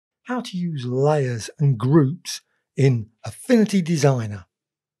how to use layers and groups in Affinity Designer.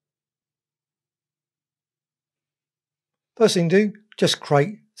 First thing to do, just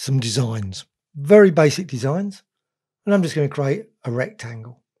create some designs, very basic designs, and I'm just going to create a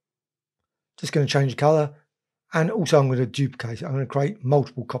rectangle. Just going to change the colour, and also I'm going to duplicate it. I'm going to create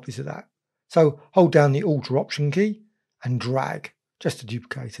multiple copies of that. So hold down the Alt or Option key and drag just to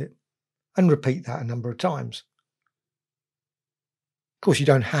duplicate it, and repeat that a number of times. Of course, you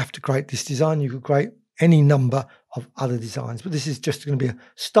don't have to create this design. You could create any number of other designs, but this is just going to be a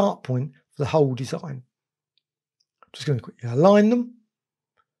start point for the whole design. I'm just going to quickly align them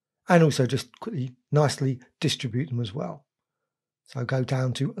and also just quickly nicely distribute them as well. So go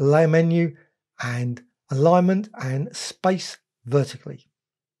down to Layer menu and Alignment and Space vertically.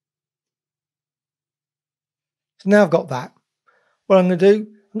 So now I've got that. What I'm going to do,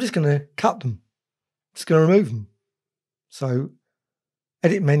 I'm just going to cut them. I'm just going to remove them. So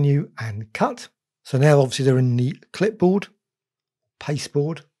Edit menu and Cut. So now obviously they're in the clipboard,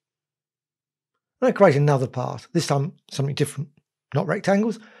 pasteboard. I'm going to create another part, this time something different, not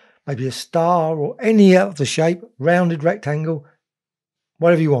rectangles, maybe a star or any other shape, rounded rectangle,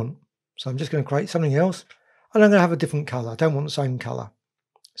 whatever you want. So I'm just going to create something else, and I'm going to have a different colour. I don't want the same colour.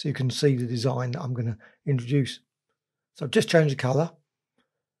 So you can see the design that I'm going to introduce. So I've just changed the colour.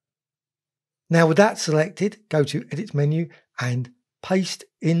 Now with that selected, go to Edit menu and Paste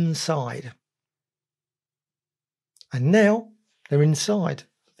Inside. And now they're inside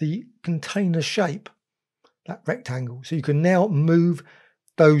the container shape, that rectangle. So you can now move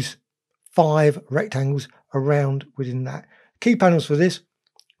those 5 rectangles around within that. Key panels for this,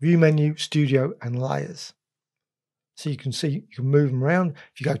 View menu, Studio and Layers. So you can see you can move them around.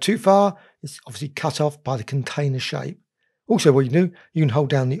 If you go too far, it's obviously cut off by the container shape. Also what you do, you can hold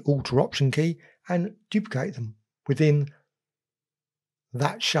down the Alt or Option key and duplicate them within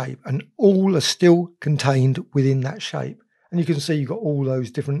that shape, and all are still contained within that shape. And you can see you've got all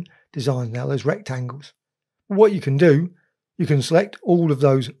those different designs now, those rectangles. What you can do, you can select all of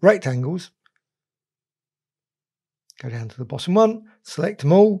those rectangles, go down to the bottom one, select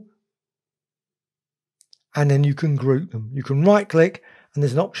them all, and then you can group them. You can right click and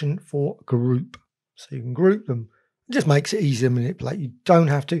there's an option for group. So you can group them. It just makes it easier to manipulate. You don't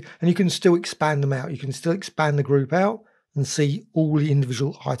have to, and you can still expand them out. You can still expand the group out and see all the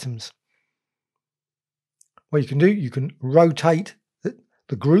individual items. What you can do, you can rotate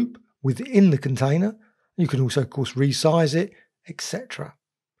the group within the container. You can also, of course, resize it, etc.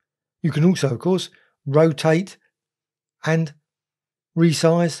 You can also, of course, rotate and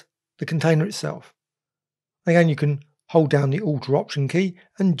resize the container itself. Again, you can hold down the Alt or Option key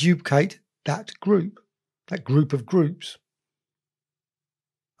and duplicate that group of groups.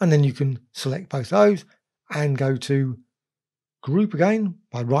 And then you can select both those and go to Group again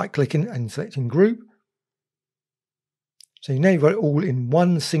by right-clicking and selecting Group. So now you've got it all in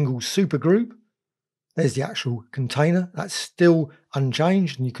one single super group. There's the actual container. That's still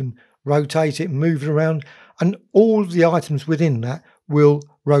unchanged, and you can rotate it, move it around, and all of the items within that will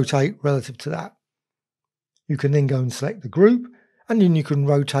rotate relative to that. You can then go and select the group, and then you can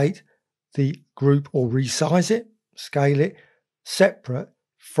rotate the group or resize it, scale it, separate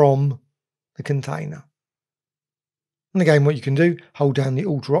from the container. And again, what you can do, hold down the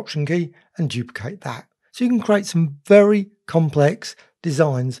Alt or Option key and duplicate that. So you can create some very complex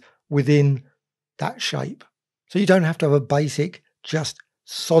designs within that shape. So you don't have to have a basic, just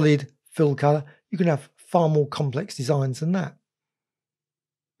solid fill colour. You can have far more complex designs than that.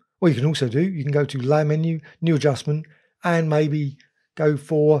 What you can also do, you can go to Layer menu, New Adjustment, and maybe go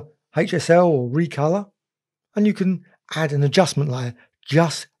for HSL or Recolor, and you can add an adjustment layer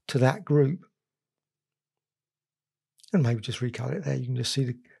just to that group. And maybe just recolor it there. You can just see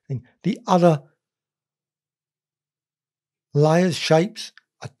the thing. The other layers, shapes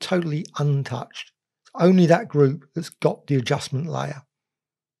are totally untouched. It's only that group that's got the adjustment layer.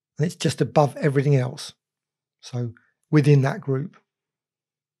 And it's just above everything else. So within that group.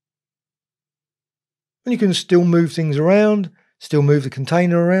 And you can still move things around, still move the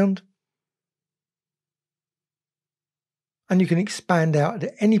container around. And you can expand out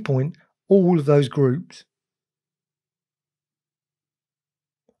at any point all of those groups.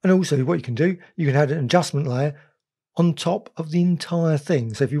 And also what you can do, you can add an adjustment layer on top of the entire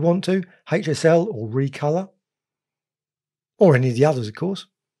thing. So if you want to, HSL or Recolor, or any of the others, of course.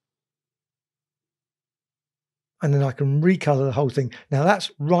 And then I can recolor the whole thing. Now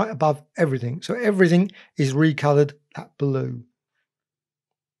that's right above everything. So everything is recolored that blue.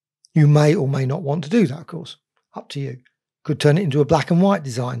 You may or may not want to do that, of course. Up to you. Could turn it into a black and white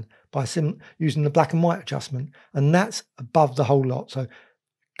design by using the black and white adjustment. And that's above the whole lot. So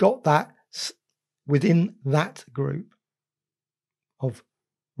got that within that group of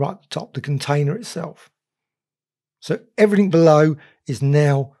right at the top, the container itself. So everything below is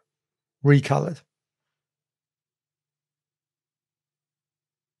now recolored.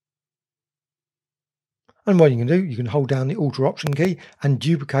 And what you can do, you can hold down the Alt or Option key and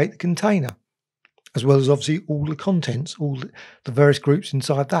duplicate the container, as well as obviously all the contents, all the various groups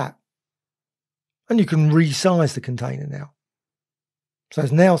inside that. And you can resize the container now. So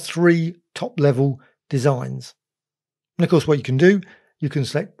there's now 3 top level designs. And of course, what you can do, you can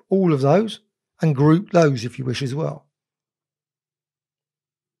select all of those and group those if you wish as well.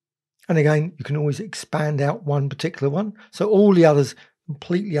 And again, you can always expand out one particular one. So all the others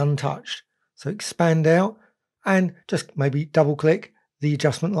completely untouched. So expand out and just maybe double click the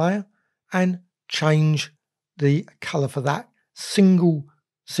adjustment layer and change the color for that single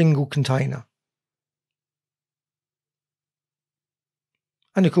container.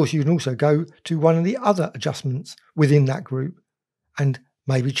 And of course, you can also go to one of the other adjustments within that group and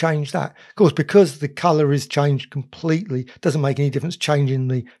maybe change that. Of course, because the color is changed completely, doesn't make any difference changing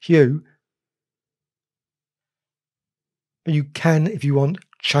the hue. But you can, if you want,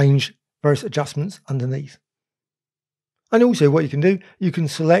 change various adjustments underneath. And also what you can do, you can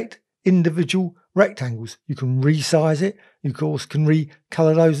select individual rectangles. You can resize it. You of course can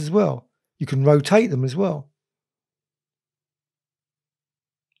recolor those as well. You can rotate them as well.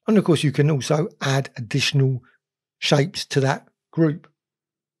 And of course, you can also add additional shapes to that group.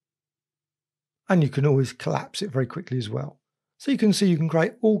 And you can always collapse it very quickly as well. So you can see you can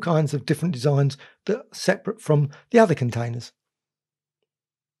create all kinds of different designs that are separate from the other containers.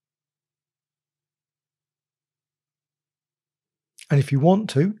 And if you want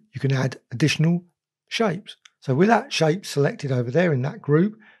to, you can add additional shapes. So with that shape selected over there in that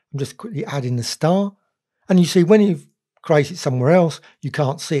group, I'm just quickly adding the star. And you see when you've created somewhere else, you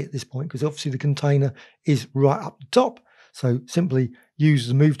can't see it at this point because obviously the container is right up the top. So simply use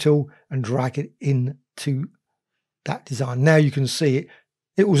the move tool and drag it into that design. Now you can see it.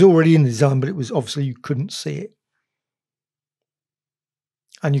 It was already in the design, but it was obviously you couldn't see it.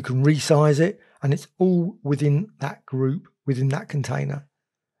 And you can resize it, and it's all within that group, within that container.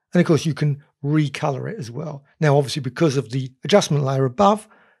 And of course, you can recolor it as well. Now, obviously, because of the adjustment layer above,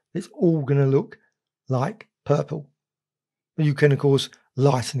 it's all going to look like purple. You can, of course,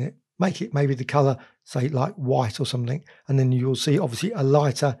 lighten it, make it maybe the color, say, like white or something, and then you'll see obviously a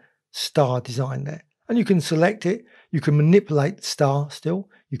lighter star design there. And you can select it, you can manipulate the star still,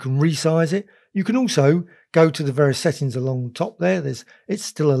 you can resize it. You can also go to the various settings along the top there. It's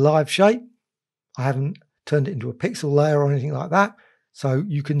still a live shape. I haven't turned it into a pixel layer or anything like that. So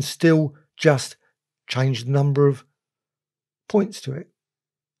you can still just change the number of points to it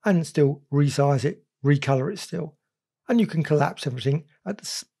and still resize it, recolor it still. And you can collapse everything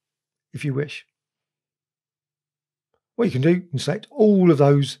if you wish. What you can do, you can select all of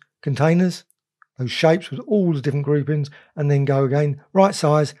those containers, those shapes with all the different groupings, and then go again, right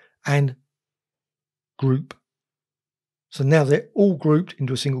size and group. So now they're all grouped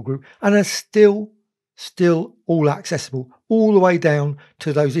into a single group and are still all accessible all the way down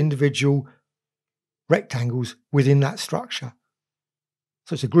to those individual rectangles within that structure.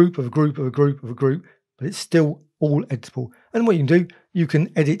 So it's a group of a group of a group of a group, but it's still all editable. And what you can do, you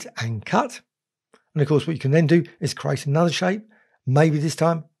can edit and cut. And of course, what you can then do is create another shape, maybe this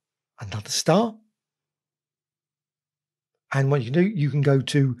time another star. And what you can do, you can go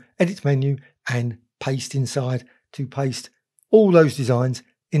to Edit menu and paste inside to paste all those designs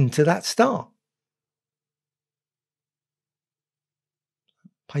into that star.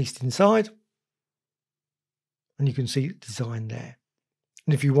 Paste inside, and you can see the design there.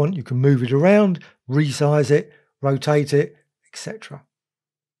 And if you want, you can move it around, resize it, rotate it, etc.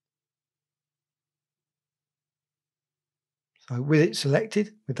 So with it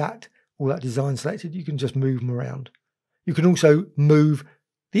selected, with all that design selected, you can just move them around. You can also move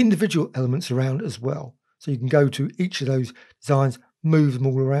the individual elements around as well. So you can go to each of those designs, move them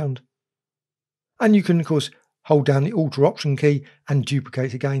all around. And you can, of course, hold down the Alt or Option key and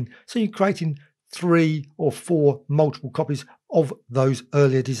duplicate again. So you're creating 3 or 4 multiple copies of those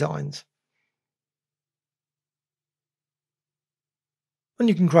earlier designs. And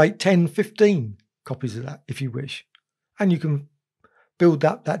you can create 10, 15 copies of that if you wish. And you can build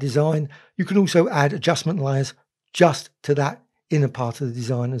up that design. You can also add adjustment layers just to that inner part of the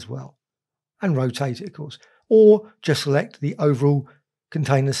design as well. And rotate it, of course. Or just select the overall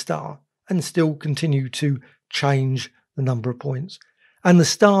container star and still continue to change the number of points. And the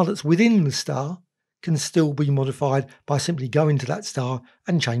star that's within the star can still be modified by simply going to that star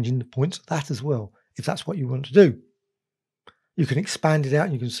and changing the points of that as well, if that's what you want to do. You can expand it out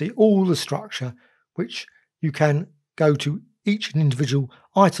and you can see all the structure, which you can go to each individual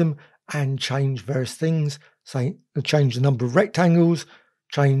item and change various things, say change the number of rectangles,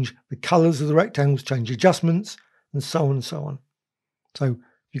 change the colors of the rectangles, change adjustments, and so on and so on. So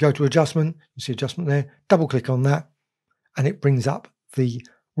you go to adjustment, you see adjustment there, double click on that, and it brings up the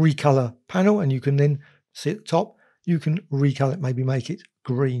recolor panel, and you can then see at the top, you can recolor it, maybe make it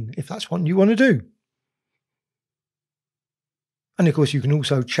green if that's what you want to do. And of course, you can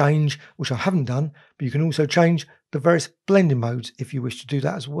also change, which I haven't done, but you can also change the various blending modes if you wish to do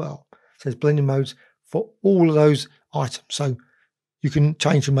that as well. So there's blending modes for all of those items. So you can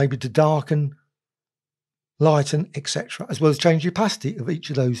change them maybe to darken, lighten, etc., as well as change the opacity of each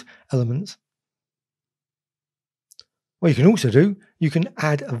of those elements. What you can also do, you can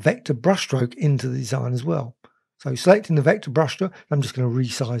add a vector brushstroke into the design as well. So selecting the vector brushstroke, I'm just going to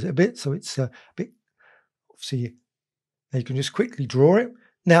resize it a bit so it's a bit, obviously, you can just quickly draw it.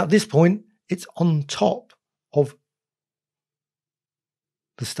 Now at this point, it's on top of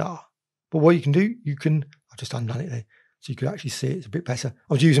the star. But what you can do, I've just undone it there, so you could actually see it's a bit better.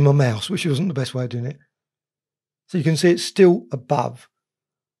 I was using my mouse, which wasn't the best way of doing it. So you can see it's still above.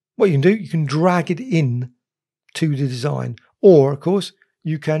 What you can do, you can drag it in to the design, or of course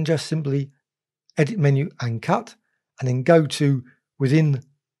you can just simply edit menu and cut, and then go to within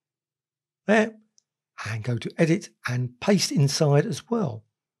there and go to edit and paste inside as well.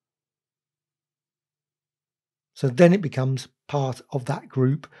 So then it becomes part of that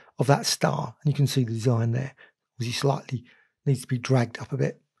group of that star, and you can see the design there. Obviously slightly needs to be dragged up a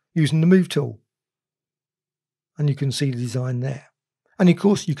bit using the move tool, and you can see the design there. And of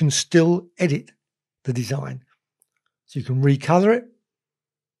course you can still edit the design. So you can recolor it,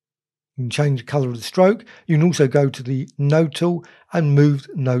 you can change the color of the stroke, you can also go to the node tool and move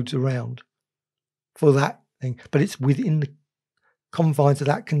nodes around for that thing, but it's within the confines of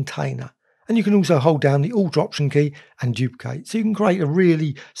that container. And you can also hold down the Alt Option key and duplicate. So you can create a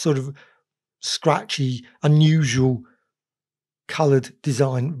really sort of scratchy, unusual colored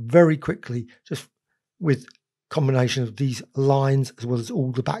design very quickly, just with combination of these lines as well as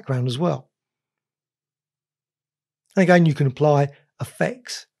all the background as well. And again, you can apply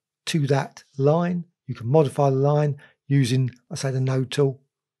effects to that line. You can modify the line using, I say, the node tool.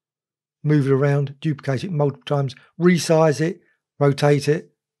 Move it around, duplicate it multiple times, resize it, rotate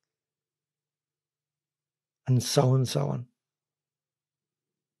it, and so on and so on.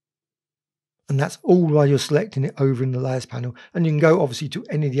 And that's all while you're selecting it over in the layers panel. And you can go obviously to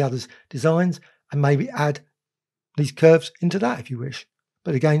any of the others designs and maybe add these curves into that if you wish.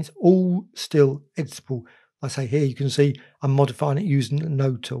 But again, it's all still editable. I say here, you can see I'm modifying it using the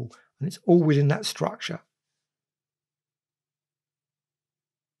node tool, and it's all within that structure.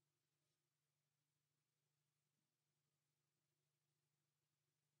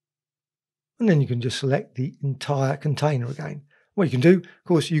 And then you can just select the entire container again. What you can do, of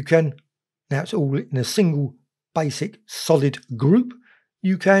course, you can, now it's all in a single basic solid group,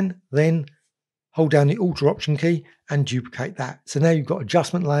 you can then hold down the Alt Option key and duplicate that. So now you've got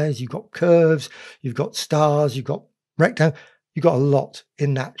adjustment layers, you've got curves, you've got stars, you've got rectangle, you've got a lot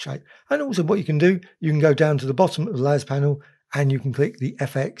in that shape. And also what you can do, you can go down to the bottom of the layers panel and you can click the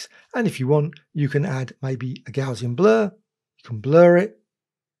FX. And if you want, you can add maybe a Gaussian blur, you can blur it,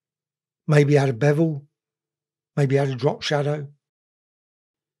 maybe add a bevel, maybe add a drop shadow.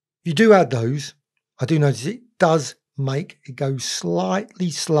 If you do add those, I do notice it does make it go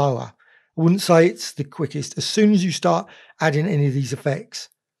slightly slower. I wouldn't say it's the quickest. As soon as you start adding any of these effects,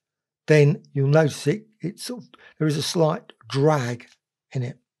 then you'll notice there is a slight drag in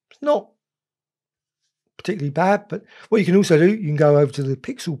it. It's not particularly bad, but what you can also do, you can go over to the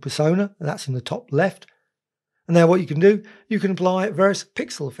pixel persona, and that's in the top left. And now what you can do, you can apply various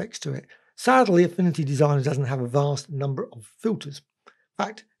pixel effects to it. Sadly, Affinity Designer doesn't have a vast number of filters. In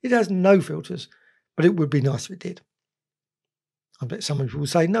fact, it has no filters, but it would be nice if it did. I bet some people will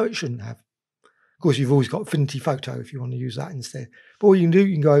say, no, it shouldn't have. Of course, you've always got Affinity Photo if you want to use that instead. But what you can do,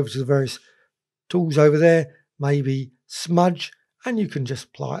 you can go over to the various tools over there, maybe smudge, and you can just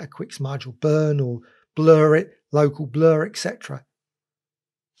apply a quick smudge or burn or blur it, local blur, etc.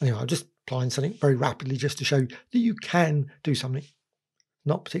 Anyway, I'm just applying something very rapidly just to show you that you can do something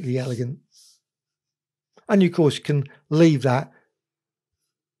not particularly elegant. And you, of course, can leave that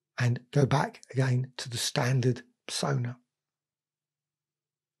and go back again to the standard persona.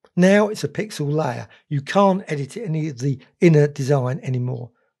 Now it's a pixel layer. You can't edit any of the inner design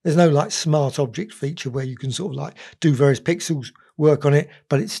anymore. There's no like smart object feature where you can sort of like do various pixels, work on it,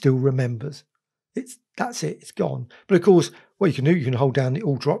 but it still remembers. That's it, it's gone. But of course, what you can do, you can hold down the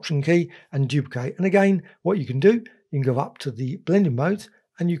Alt Option key and duplicate. And again, what you can do, you can go up to the blending modes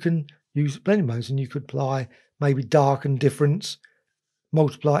and you can use blending modes, and you could apply maybe darken, difference,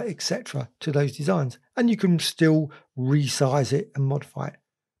 multiply, etc. to those designs, and you can still resize it and modify it.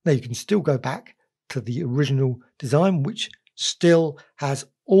 Now you can still go back to the original design, which still has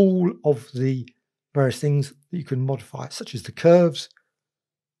all of the various things that you can modify, such as the curves,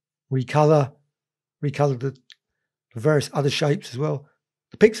 recolor the various other shapes as well.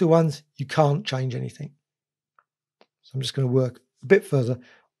 The pixel ones, you can't change anything. So I'm just going to work a bit further,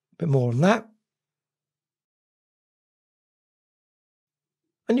 a bit more on that.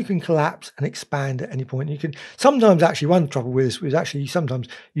 And you can collapse and expand at any point. You can sometimes, actually, one trouble with this is actually sometimes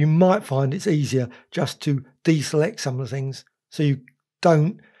you might find it's easier just to deselect some of the things, so you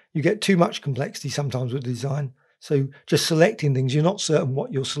get too much complexity sometimes with design. So just selecting things, you're not certain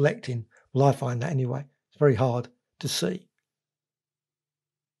what you're selecting. Well, I find that anyway. It's very hard to see.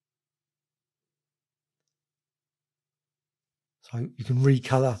 So you can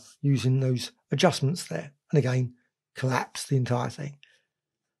recolor using those adjustments there. And again, collapse the entire thing.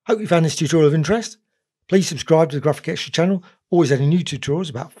 Hope you found this tutorial of interest. Please subscribe to the Graphic Extra channel. Always adding new tutorials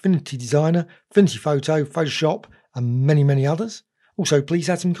about Affinity Designer, Affinity Photo, Photoshop, and many, many others. Also, please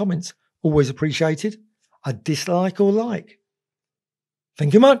add some comments. Always appreciated. A dislike or like.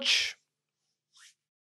 Thank you much.